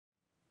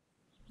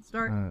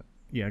Start.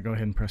 Yeah, go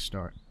ahead and press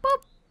start.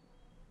 Boop.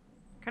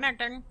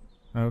 Connecting.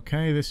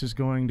 Okay, this is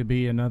going to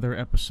be another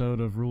episode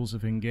of Rules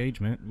of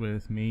Engagement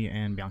with me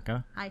and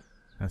Bianca. Hi.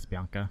 That's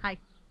Bianca. Hi.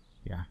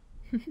 Yeah.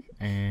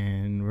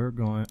 And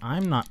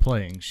I'm not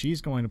playing. She's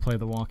going to play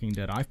The Walking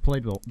Dead. I've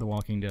played The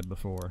Walking Dead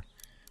before.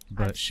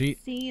 But I've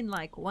seen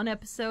like one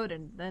episode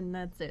and then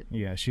that's it.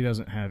 Yeah, she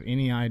doesn't have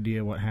any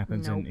idea what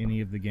happens Nope. in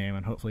any of the game,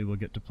 and hopefully we'll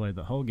get to play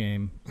the whole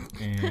game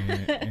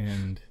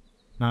and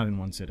not in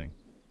one sitting.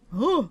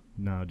 Oh.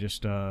 No,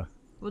 just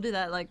We'll do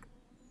that like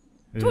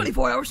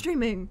 24-hour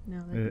streaming.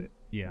 No,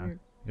 yeah.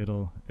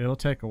 weird. It'll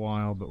take a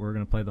while, but we're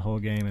gonna play the whole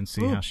game and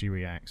see how she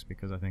reacts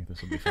because I think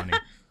this will be funny.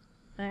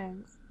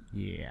 Thanks.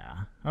 Yeah.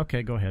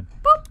 Okay, go ahead.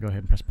 Boop. Go ahead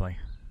and press play.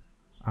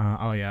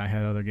 Oh yeah, I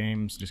had other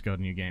games. Just go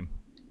to new game.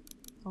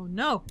 Oh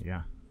no.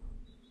 Yeah.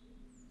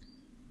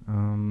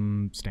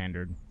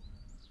 Standard.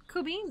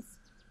 Cool beans.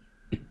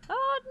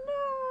 Oh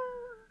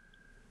no.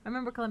 I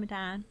remember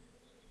Clementine.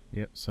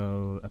 Yep.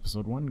 So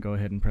episode 1. Go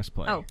ahead and press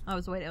play. Oh, I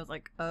was waiting. I was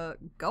like,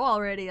 go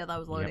already. I thought I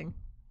was loading. Yep.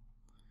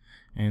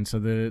 And so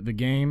the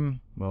game,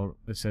 well,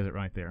 it says it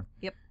right there.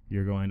 Yep.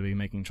 You're going to be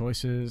making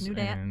choices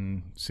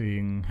and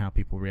seeing how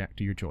people react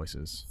to your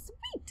choices.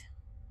 Sweet.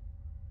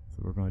 So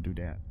we're going to do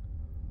that.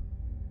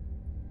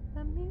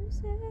 The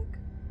music.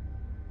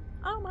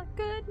 Oh my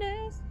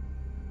goodness.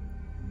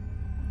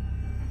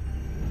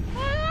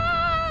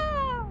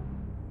 Ah!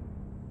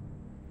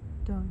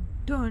 Dun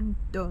dun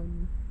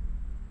dun.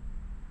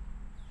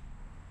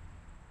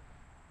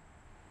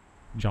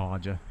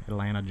 Georgia.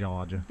 Atlanta,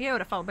 Georgia.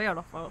 Beautiful,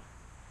 beautiful.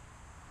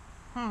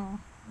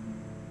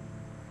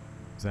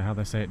 Is that how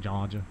they say it,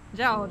 Georgia?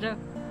 Georgia.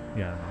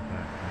 Yeah, like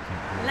that. I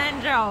can't do it.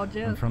 Land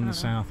Georgia. I'm from the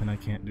South and I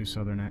can't do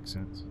Southern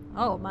accents.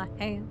 Oh, my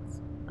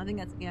hands. I think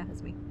that's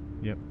me.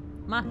 Yep.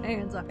 My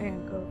hands are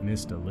handcuffed.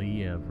 Mr.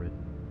 Lee Everett.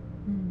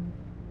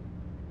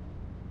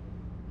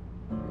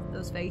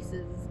 Those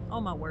faces. Oh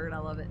my word, I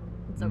love it.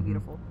 It's so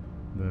beautiful.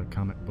 The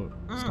comic book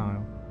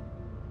style.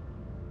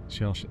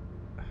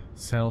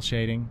 Cell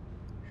shading.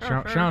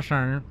 Sure. Shell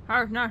shading.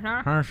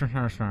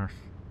 No.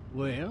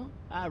 Well,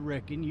 I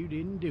reckon you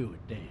didn't do it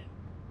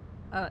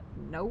then.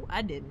 No,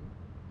 I didn't.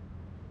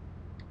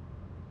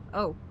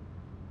 Oh.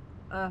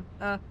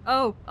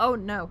 Oh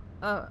no.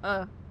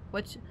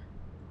 What?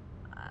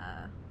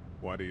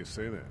 Why do you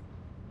say that?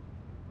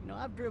 You know,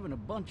 I've driven a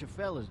bunch of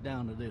fellas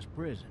down to this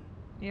prison.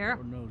 Yeah.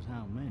 Lord knows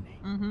how many.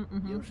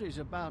 Usually it's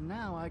about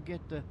now I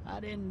get the, I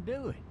didn't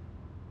do it.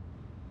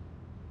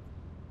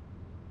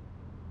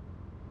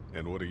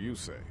 And what do you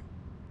say?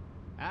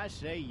 I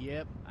say,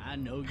 yep, I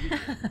know you did.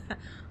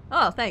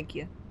 Oh, thank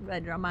you. I'm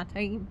glad you're on my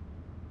team.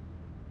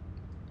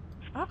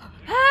 Oh.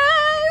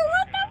 Hey,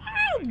 what the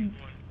hell?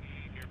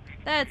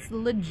 That's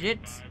legit.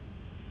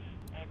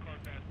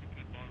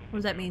 What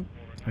does that mean?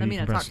 Does that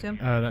mean I talk to him?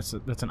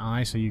 That's an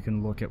I, so you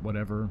can look at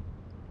whatever.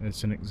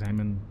 It's an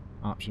examine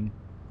option.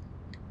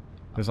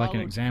 There's like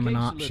an examine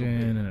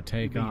option and a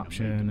take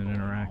option and an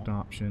interact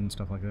option,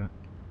 stuff like that.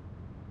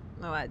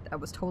 No, I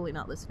was totally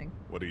not listening.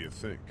 What do you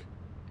think?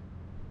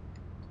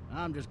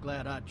 I'm just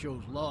glad I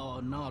chose law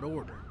and not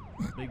order.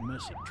 A big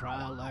messy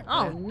trial like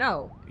Oh, that.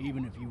 no.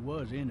 Even if you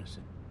was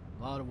innocent,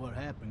 a lot of what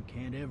happened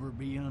can't ever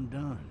be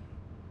undone.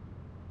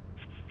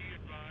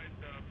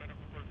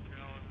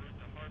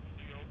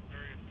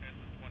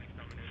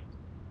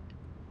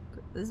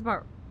 This is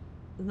part.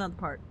 This is not the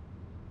part.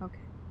 Okay.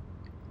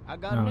 I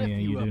got a Oh nephew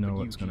yeah, you up do know at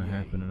what's going to UGA.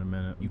 happen in a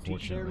minute, You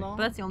teach there unfortunately. long?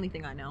 But that's the only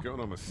thing I know. Going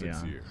on my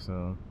 6th Yeah, year.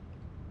 so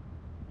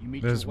You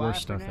meet there's your wife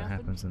worse stuff in that Athens?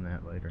 happens than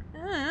that later.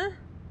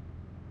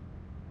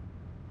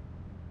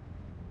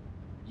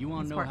 You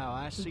want to know how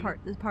I see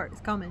it? This part is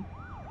coming.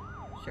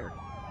 Sure.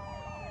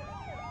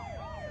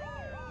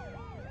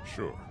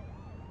 Sure.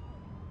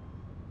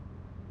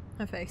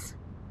 My face.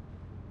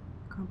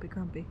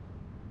 Grumpy.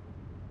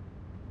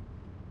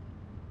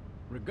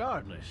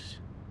 Regardless,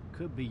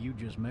 could be you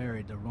just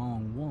married the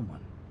wrong woman.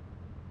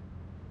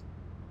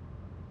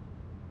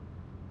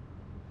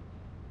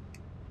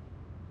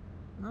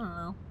 I don't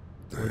know.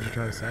 What did you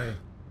try to say? Riot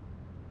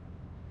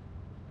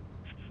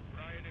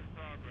in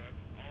progress.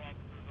 All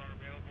officers are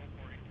available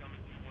for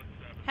incoming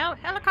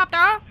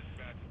 217.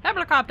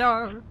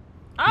 Helicopter!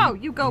 Oh,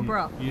 you go,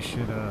 bro. You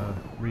should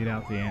read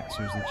out the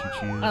answers that you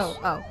choose.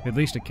 Oh. At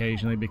least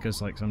occasionally,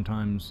 because like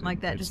sometimes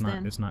Like that it's just not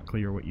then? it's not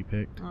clear what you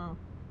picked. Oh.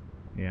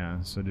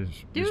 Yeah, so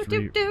just Do.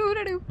 read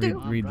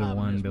the I'm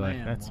one and be driving like,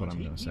 this that's what man I'm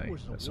gonna once. say. He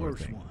was That the sort of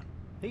worst thing. one.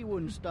 He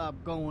wouldn't stop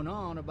going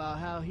on about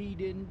how he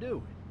didn't do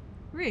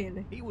it.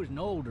 Really? He was an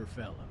older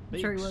fella,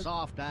 big sure he was.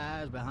 soft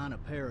eyes behind a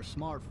pair of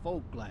smart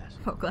folk glasses.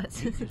 Oh,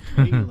 glasses. Just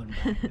feeling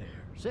back there.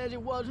 Says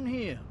it wasn't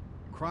him.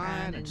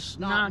 Crying and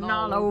snotting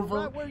all over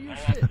right where you're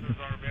sitting. Officers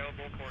are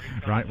available for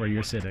incoming Right where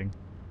you're sitting.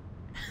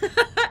 Then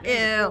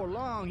before Ew.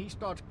 long, he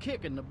starts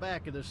kicking the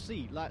back of the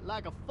seat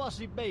like a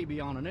fussy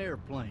baby on an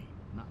airplane.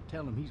 And I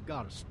tell him he's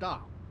got to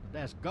stop.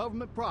 That's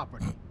government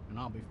property, and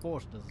I'll be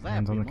forced to zap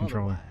Hands on him the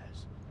controller.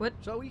 otherwise. What?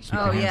 So he Keep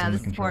your Oh, hands yeah, on the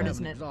this is the part,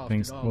 controller. isn't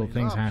it?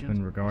 Things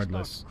happen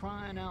regardless. Starts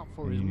crying out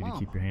for And his you need mama. to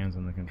keep your hands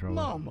on the controller.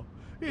 Mama,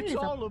 it's It's a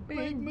all a big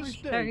big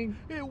mistake.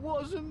 mistake. It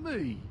wasn't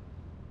me.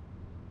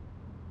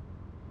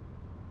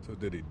 So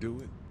did he do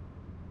it?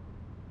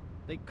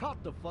 They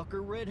caught the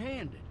fucker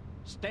red-handed,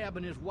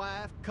 stabbing his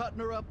wife, cutting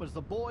her up as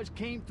the boys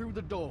came through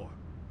the door.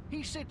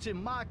 He sits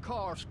in my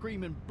car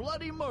screaming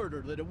bloody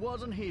murder that it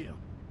wasn't him.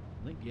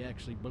 I think he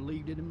actually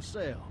believed it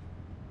himself.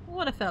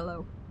 What a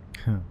fellow.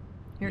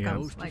 Here it Yeah.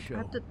 comes. Goes to Like, show.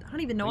 I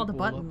don't even know all the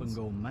People up buttons.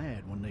 and go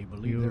mad when they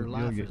believe their You'll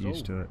life get is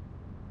used over. to it.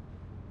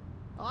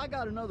 I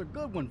got another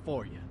good one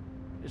for you.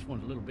 This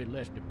one's a little bit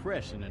less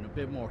depressing and a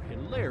bit more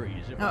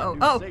hilarious if I Oh, do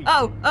oh, say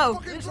oh, so.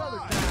 oh. This other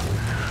time,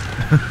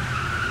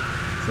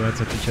 So that's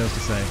what you chose to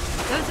say.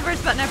 That was the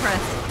first button I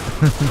pressed.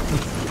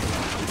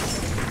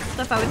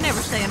 Stuff I would never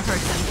say in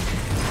person.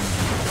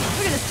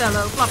 Look at this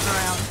fellow flopping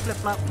around. Flip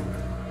flop.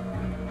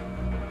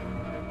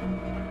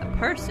 A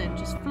person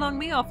just flung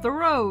me off the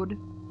road.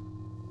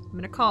 I'm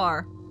in a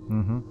car.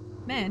 Mm-hmm.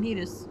 Man, he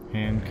just...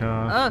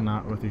 Handcuffed,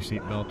 not with your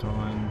seatbelt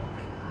on.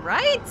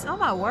 Right? Oh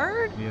my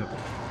word. Yep.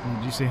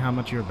 Did you see how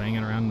much you were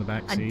banging around in the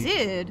back I seat?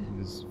 did.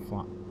 Just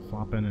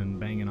flopping and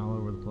banging all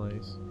over the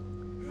place.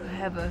 I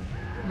have a...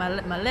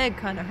 My leg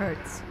kind of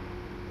hurts.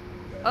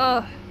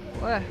 Ugh.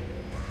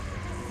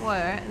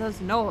 Where? Those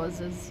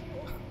noises.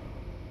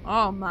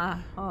 Oh my.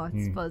 Oh,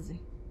 it's fuzzy.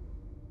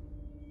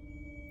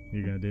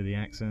 You're gonna do the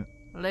accent?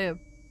 Live.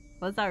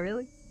 Was I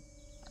really?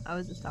 I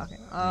was just talking.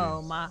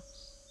 Oh my.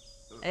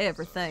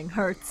 Everything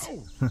hurts.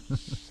 Oh,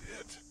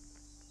 shit.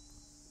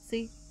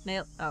 See?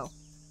 Nail. Oh.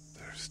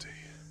 Thirsty.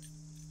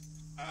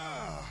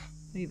 Ah,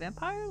 Are you a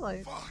vampire?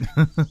 Like, fuck.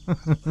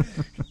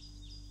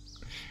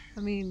 I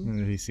mean,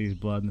 If he sees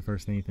blood, and the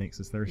first thing he thinks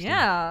is thirsty.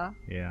 yeah.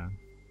 Yeah.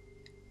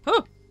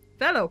 Huh.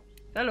 Fellow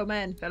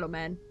man. Fellow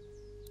man.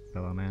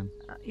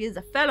 He is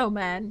a fellow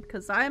man,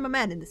 because I am a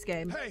man in this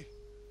game. Hey,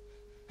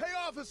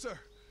 officer.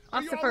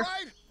 Are you all Ossifer.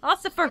 right?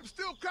 Ossifer, I'm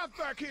still cuffed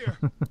back here.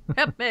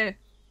 help me.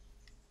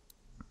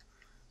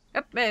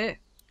 Help me.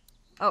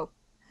 Oh.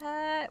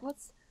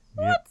 What's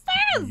Yep.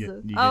 this?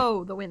 You get-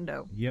 Oh, the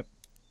window. Yep.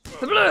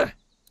 Blah.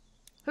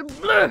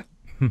 Blah.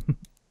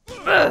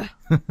 Blah.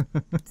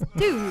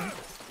 Dude.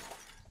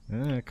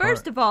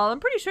 First of all, I'm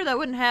pretty sure that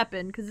wouldn't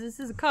happen, because this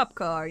is a cop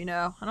car, you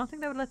know? I don't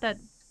think they would let that...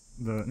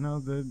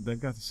 They've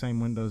got the same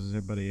windows as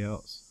everybody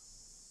else.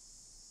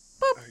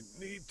 I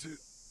need to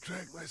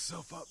drag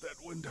myself out that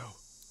window.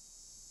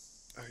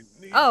 I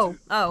need Oh. to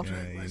Yeah,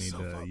 drag you need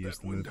myself to out use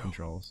that the move window.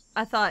 controls.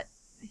 I thought,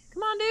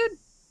 come on, dude.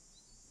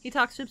 He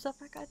talks to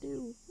himself like I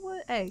do.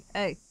 What? Hey.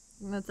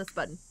 That's this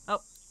button. Oh.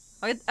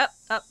 Okay.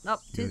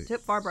 Up. Too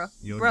far, bro.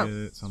 You'll Bro, get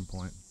it at some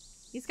point.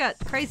 he's got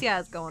crazy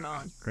eyes going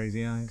on.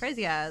 Crazy eyes?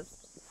 Crazy eyes.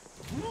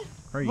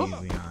 Crazy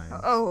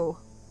eyes. Oh.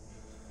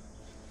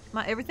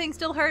 Everything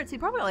still hurts. He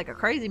probably got like a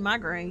crazy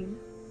migraine.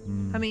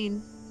 Mm. I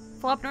mean,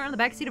 flopping around in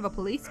the backseat of a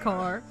police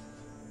car.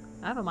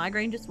 I have a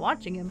migraine just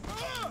watching him.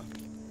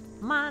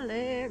 My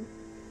leg.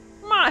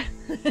 My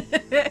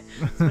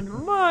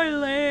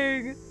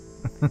leg.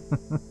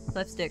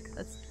 Left stick.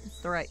 That's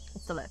the right.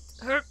 That's the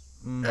left.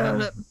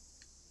 Mhm.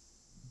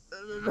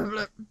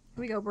 Here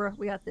we go, bro.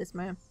 We got this,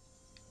 man.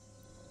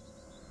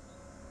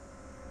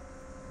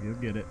 You'll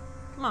get it.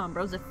 Come on,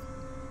 bros.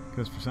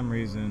 Because for some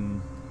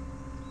reason,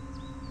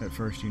 at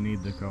first you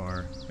need the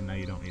car, and now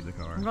you don't need the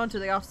car. I'm going to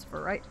the officer,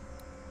 right?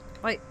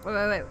 Wait.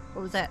 What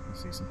was that? You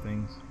see some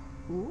things?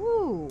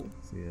 Ooh.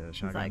 See a He's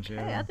shotgun like, shell?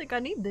 hey, I think I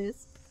need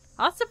this.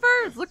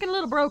 Ossifer is looking a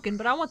little broken,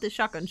 but I want this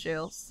shotgun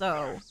shell,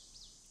 so...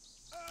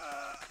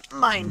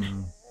 Mine.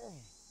 Mm.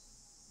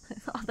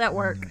 Oh, that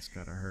worked. It's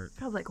gotta hurt.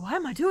 I was like, why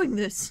am I doing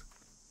this?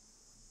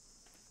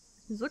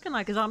 He's looking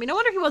like a zombie. No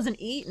wonder he wasn't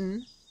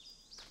eaten.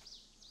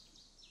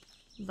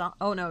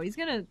 Oh no, he's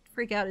gonna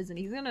freak out, isn't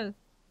he? He's gonna...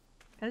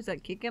 Can I just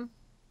like kick him?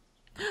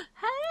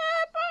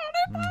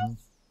 Mhm.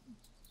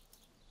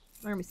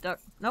 They're gonna be stuck.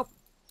 Nope.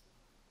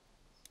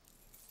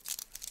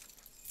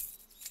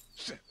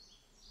 Shit.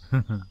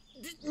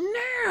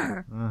 Nah!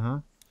 Uh-huh.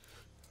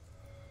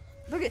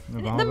 Look at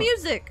Of all the the-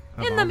 music!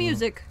 Of In all the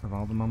music! Of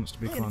all the moments to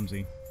be Look at-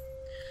 clumsy.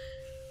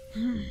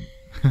 I'm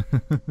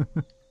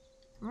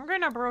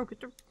gonna broke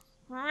it.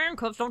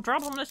 Handcuffs, don't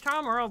drop them this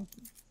time or I'll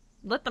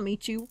let them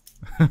eat you.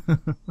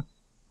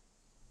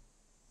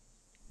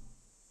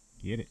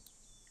 Get it.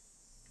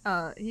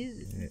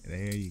 He's...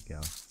 There you go.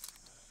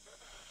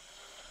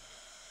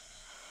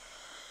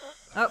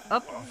 Up.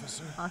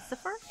 Officer.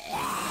 Ossifer?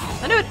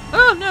 I knew it!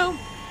 Oh no!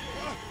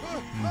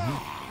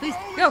 Please,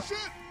 go!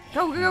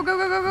 Go!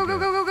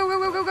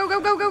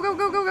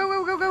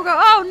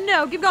 Oh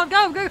no! Keep going!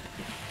 Go!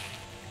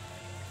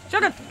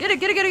 Shotgun! Get it!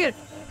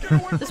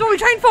 This is what we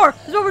trained for!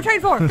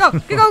 Go! Go!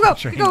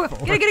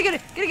 Get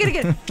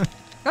it!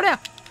 Go down!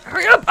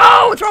 Hurry up!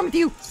 Oh, what's wrong with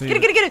you? Get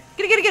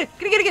it!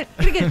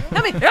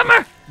 Help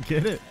me!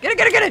 Get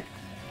it. Get it!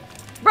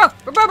 Bro!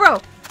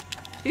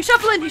 You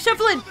shuffling! Get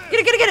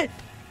it!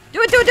 Do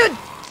it!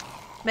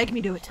 Make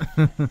me do it.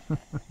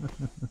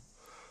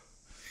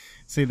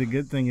 See, the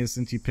good thing is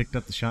since you picked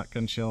up the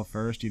shotgun shell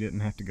first, you didn't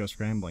have to go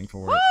scrambling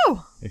for it.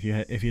 Woo!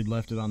 If you'd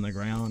left it on the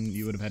ground,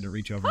 you would have had to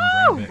reach over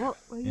and grab it. Well,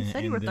 you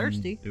said you and were then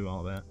thirsty. Do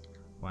all that.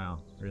 Wow,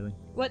 really?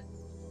 What?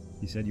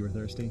 You said you were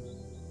thirsty?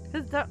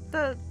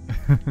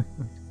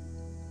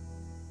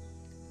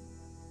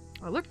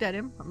 I looked at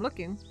him. I'm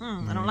looking.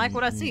 I don't like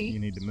what I see. You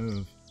need to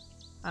move.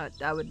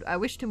 I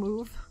wish to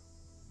move.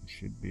 You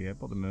should be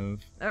able to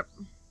move. Yep.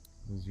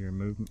 Is your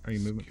movement? Are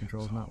your movement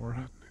controls not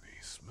working?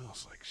 He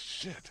smells like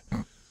shit.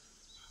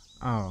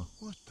 Oh.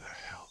 What the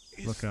hell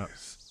is Look up.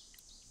 this?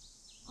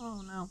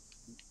 Oh no.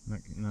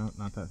 No,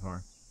 not that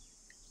far.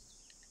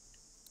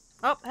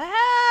 Oh,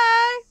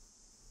 hey!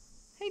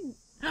 Hey,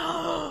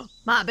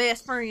 my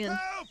best friend.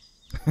 Help!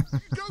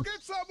 Go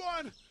get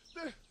someone!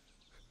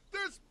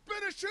 There's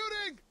been a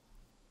shooting!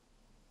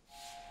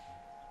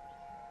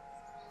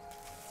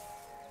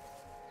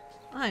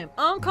 I am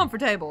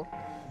uncomfortable.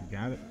 You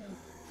got it?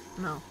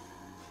 No.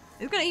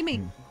 He's gonna eat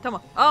me.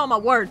 Tomo. Oh my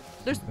word.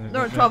 There's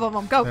 12 of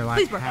them. Go. They're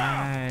Please, like, bro.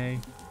 hey.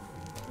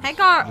 Hey,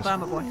 car. Just But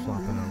I'm a boy.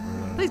 flopping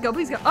over the... Please go.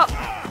 Please go.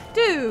 Oh,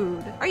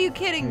 dude. Are you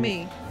kidding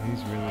me?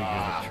 He's really good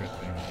at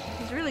tripping.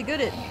 He's really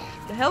good at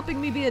helping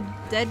me be a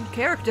dead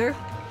character.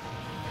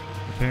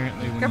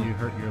 Apparently, when Careful. you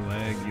hurt your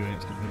leg, you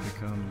instantly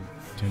become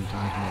 10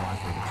 times more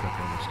likely to trip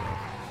over stuff.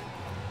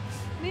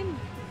 I mean...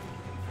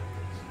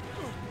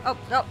 Oh,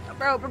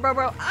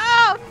 bro.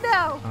 Oh,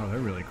 no. Oh, they're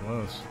really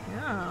close.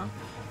 Yeah.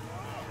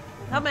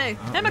 Help me.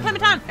 Oh, Help me,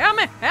 Clementine. Help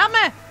me. Help me.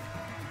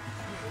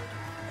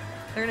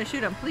 They're gonna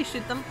shoot him. Please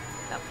shoot them.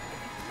 No.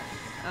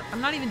 I'm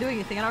not even doing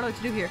anything. I don't know what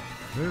to do here.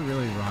 They're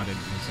really rotted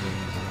considering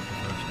this is not the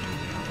first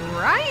movie.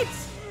 Right?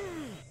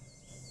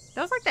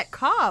 That was like that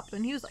cop,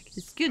 and he was like,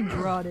 his skin's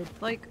rotted.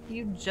 Like,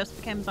 you just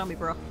became a zombie,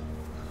 bro.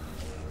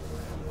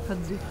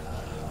 Kudzu.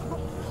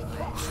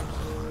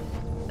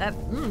 That,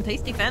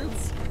 tasty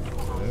fence.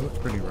 They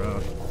look pretty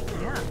rough.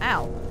 Yeah,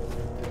 ow.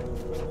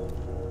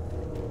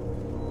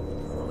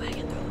 Throw the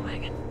wagon, throw the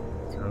wagon.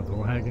 Throw the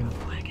wagon. Throw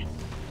the wagon.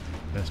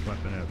 Best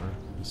weapon ever.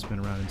 Just spin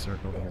around in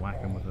circles and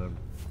whack them with a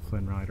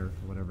Flynn Rider, or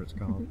whatever it's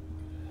called.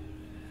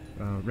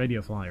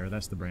 Radio Flyer,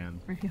 that's the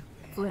brand. Right here.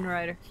 Flynn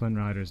Rider. Flynn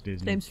Rider's Disney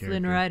His name's character.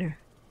 Flynn Rider.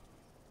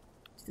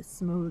 Just a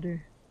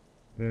smolder.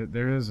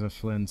 There is a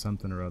Flynn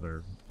something or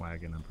other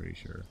wagon, I'm pretty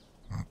sure.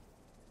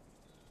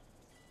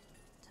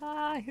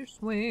 Tire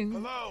swing.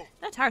 Hello?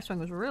 That tire swing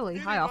was really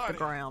high off the Anybody?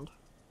 ground.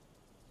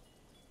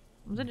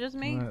 Was it just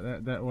me?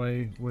 That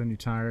way, when you're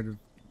tired of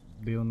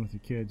dealing with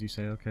your kids, you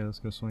say, okay, let's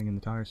go swing in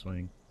the tire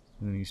swing.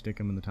 And then you stick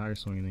them in the tire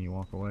swing and then you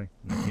walk away.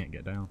 And they can't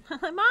get down.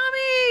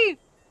 Mommy!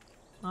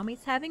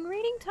 Mommy's having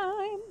reading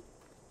time.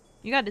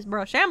 You got this,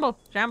 bro. Shamble!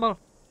 Shamble!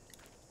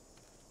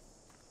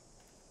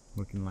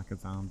 Looking like a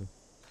zombie.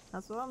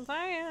 That's what I'm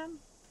saying.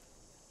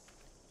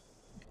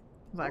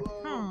 It's like,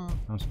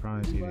 I'm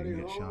surprised he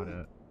didn't get shot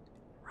at.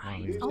 while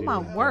he was Oh dealing my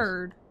with this.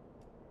 word.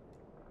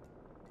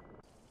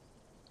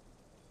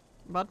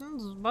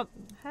 Buttons,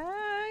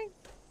 hey.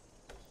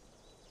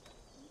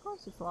 Of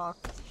course it's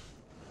locked.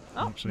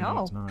 Oh, Actually,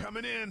 no. it's not.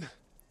 Coming in.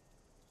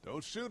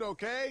 Don't shoot,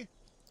 okay?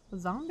 A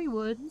zombie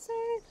wouldn't say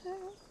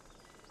that.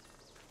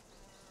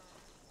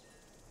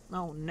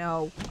 Oh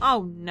no.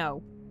 Oh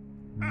no.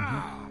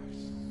 Ah,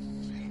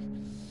 shit.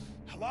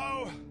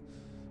 Hello?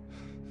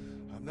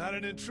 I'm not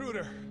an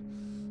intruder.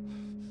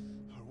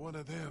 Or one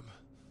of them.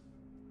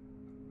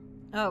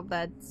 Oh,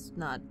 that's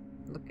not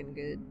looking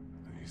good.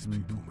 These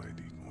people might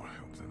need more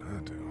help than I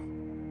do.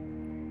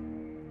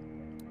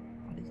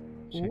 What is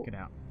Check it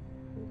out.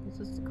 This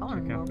is the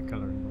coloring Check out book. the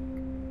coloring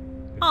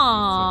book. It's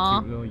Aww. a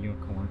cute little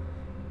unicorn.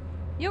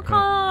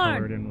 Unicorn!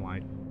 Colored in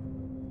white.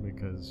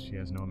 Because she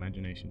has no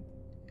imagination.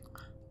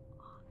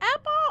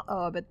 Apple!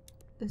 Oh, but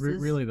this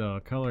is... Really though,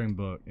 a coloring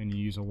book, and you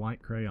use a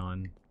white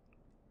crayon.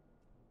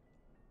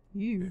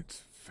 You.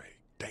 It's fake.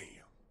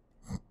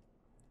 Damn.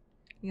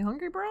 You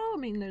hungry, bro? I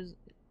mean, there's...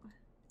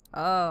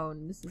 Oh,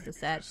 and this is Maybe the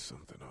sad... there's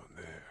something on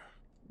there.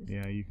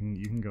 Yeah, you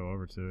can go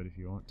over to it if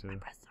you want to. I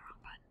pressed the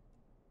wrong button.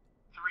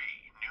 3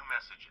 new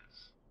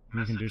messages.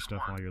 You can do Message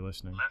stuff 1, while you're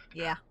listening. Left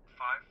Yeah. at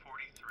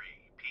 5:43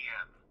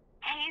 p.m.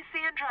 Hey,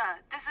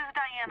 Sandra. This is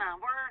Diana.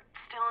 We're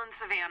still in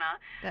Savannah.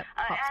 That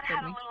Ed pops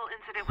had me. a little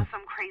incident with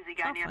some crazy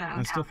guy Oh, near the wow.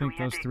 hotel. I still think so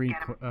we had those to 3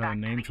 get him back to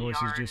name the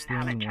choices ER just and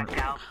have then it weren't.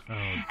 checked out. Oh,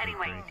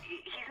 Anyway,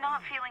 great. he's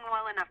not feeling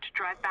well enough to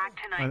drive back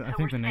tonight, I so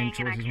think we're the name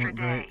staying an choices extra weren't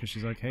great day. because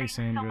she's like, hey Thanks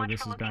so Sandra, much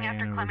this for is looking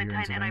after Diana over here in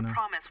Clementine, and I Savannah.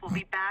 promise we'll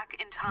be back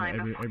in time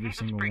before every the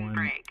single spring one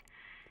break.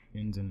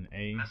 ends in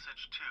A,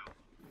 Message 2,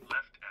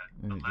 left at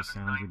and it just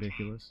sounds 11:19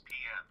 ridiculous.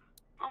 p.m.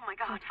 Oh my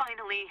god,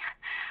 finally.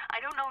 I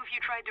don't know if you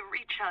tried to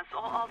reach us.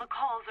 All the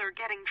calls are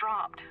getting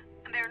dropped.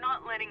 They're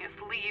not letting us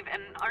leave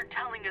and aren't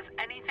telling us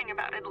anything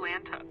about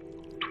Atlanta.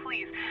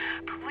 Please,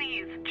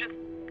 just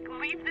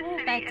leave the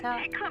city and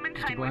take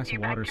Clementine glass with you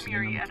of back water to sitting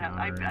on the Marietta.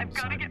 counter I've got to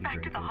inside get you back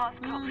to drink the it.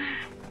 hospital.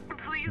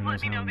 Please Who let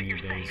knows me how know that many you're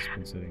days safe. it's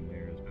been sitting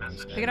there as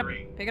Message Pick it up.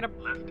 3, Pick it up.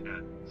 left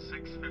at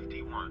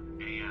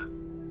 6:51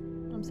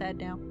 a.m. I'm sad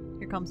now.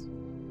 Here comes.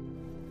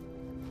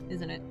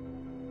 Isn't it?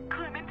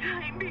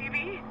 Clementine,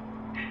 baby.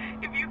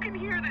 If you can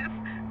hear this,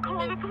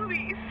 call the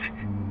police.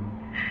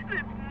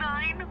 That's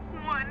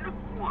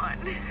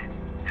 911.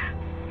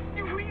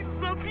 We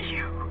love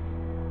you.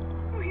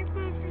 We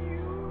love you.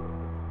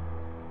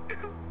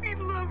 We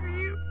love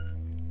you.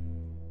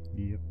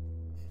 Yep.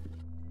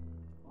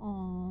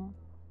 Aww.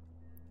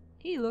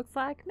 He looks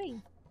like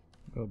me.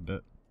 A little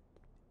bit.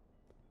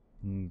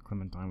 And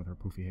Clementine with her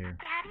poofy hair.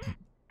 Daddy?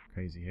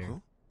 Crazy hair. Huh?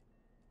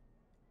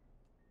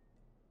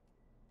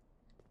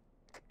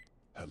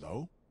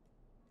 Hello?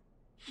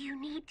 You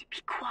need to be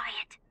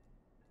quiet.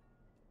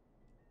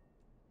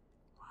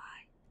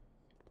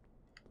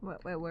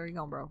 Wait, where are you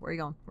going, bro? Where are you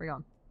going? Where are you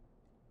going?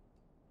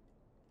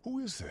 Who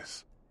is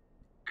this?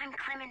 I'm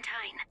Clementine.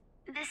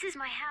 This is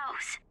my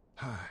house.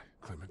 Hi,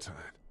 Clementine.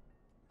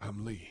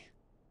 I'm Lee.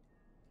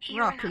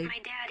 You're Rockly. not my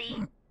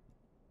daddy.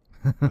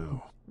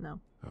 No, No.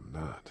 I'm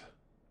not.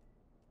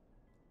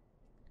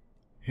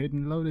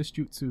 Hidden Lotus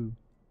Jutsu.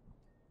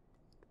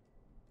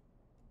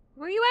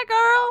 Where you at,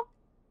 girl?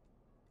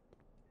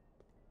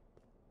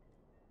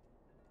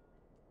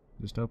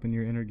 Just open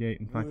your inner gate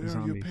and fight Where the are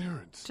your zombies.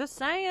 parents? Just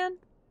saying.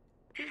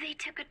 They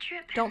took a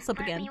trip. Don't slip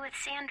left again. me with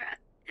Sandra.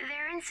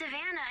 They're in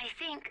Savannah, I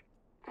think.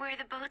 Where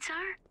the boats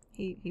are?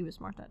 He was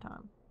smart that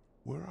time.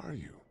 Where are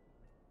you?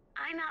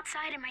 I'm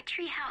outside in my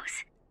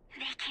treehouse.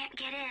 They can't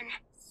get in.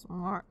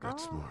 Smart girl.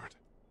 That's smart.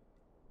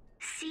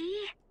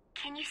 See?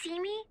 Can you see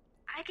me?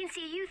 I can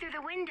see you through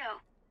the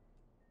window.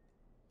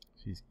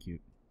 She's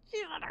cute.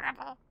 She's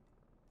adorable.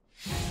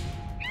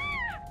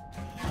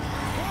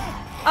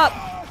 Up.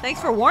 Thanks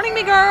for warning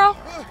me, girl.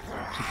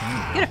 She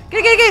can. Get her.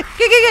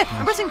 Get her.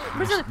 I'm pressing.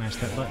 Smash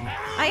that button.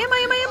 I am.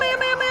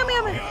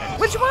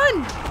 Which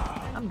one?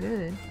 I'm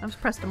good. I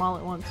just pressed them all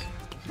at once.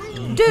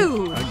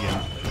 Dude!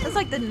 Again. That's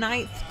like the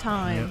 9th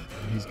time. Yep.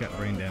 He's got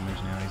brain damage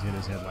now. He's hit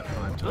his head like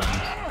 5 times.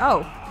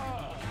 Oh.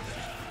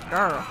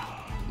 Girl.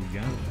 You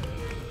got it.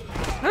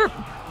 Herp.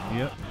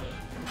 Yep.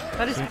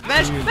 That is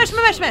Smash.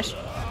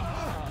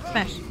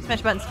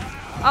 smash buttons.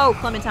 Oh,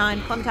 Clementine,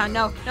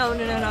 no. You're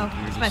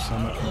Smash. just so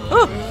much more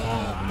Oh.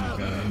 involved when you've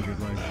got an injured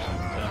leg or something.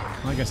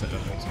 Well, I guess that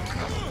does make sense.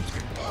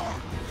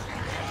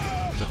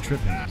 The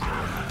tripping.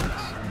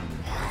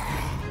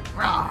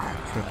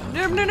 Tripping. I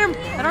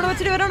don't know what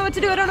to do. I don't know.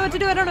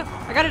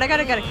 I got it.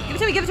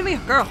 Give it to me.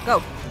 Girl,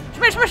 go.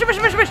 Smash. I'm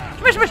moving. Smash.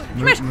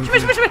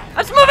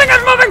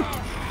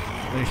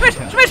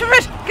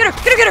 Get her.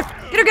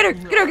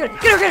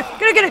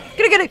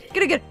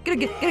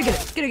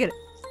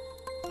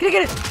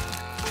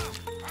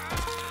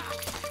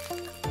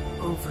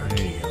 Over.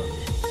 There you go.